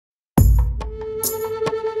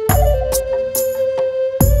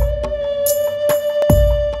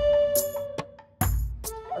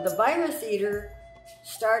eater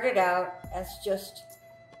started out as just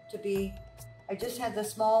to be, I just had the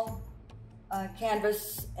small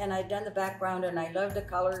canvas and I'd done the background and I loved the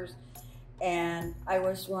colors and I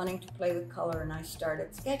was wanting to play with color and I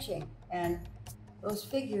started sketching and those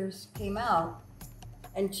figures came out.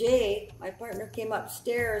 And Jay, my partner, came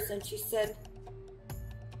upstairs and she said,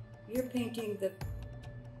 "You're painting the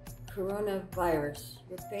coronavirus.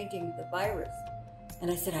 You're painting the virus."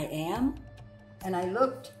 And I said, "I am?" And I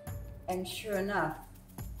looked, and sure enough,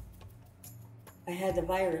 I had the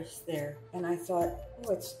virus there. And I thought,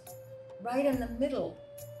 oh, it's right in the middle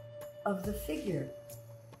of the figure.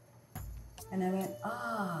 And I went,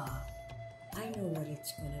 ah, I know what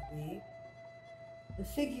it's going to be. The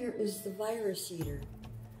figure is the virus eater.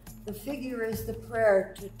 The figure is the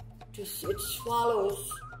prayer it swallows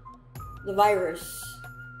the virus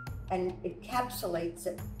and encapsulates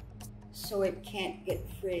it so it can't get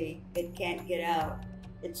free, it can't get out.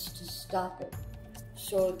 It's to stop it.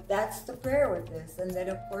 So that's the prayer with this. And then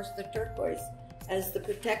of course the turquoise as the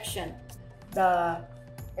protection.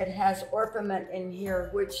 It has orpiment in here,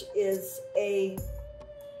 which is a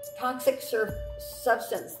toxic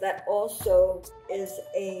substance that also is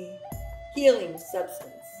a healing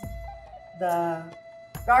substance. The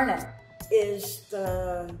garnet is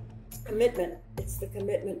the commitment. It's the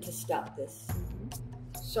commitment to stop this.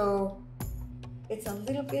 So it's a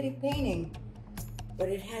little bitty painting, but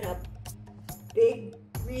it had a big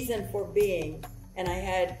reason for being. And I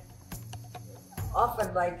had,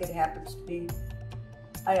 often like it happens to be,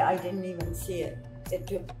 I didn't even see it. It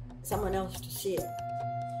took someone else to see it.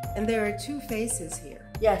 And there are two faces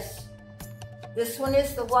here. Yes. This one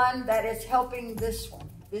is the one that is helping this one.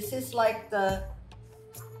 This is like the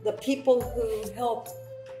people who help,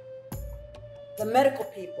 the medical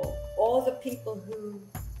people, all the people who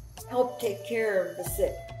help take care of the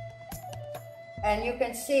sick. And you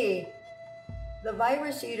can see the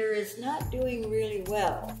virus eater is not doing really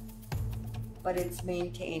well, but it's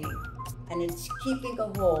maintaining and it's keeping a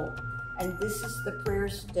hold. And this is the prayer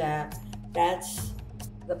staff. That's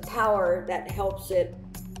the power that helps it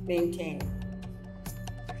maintain.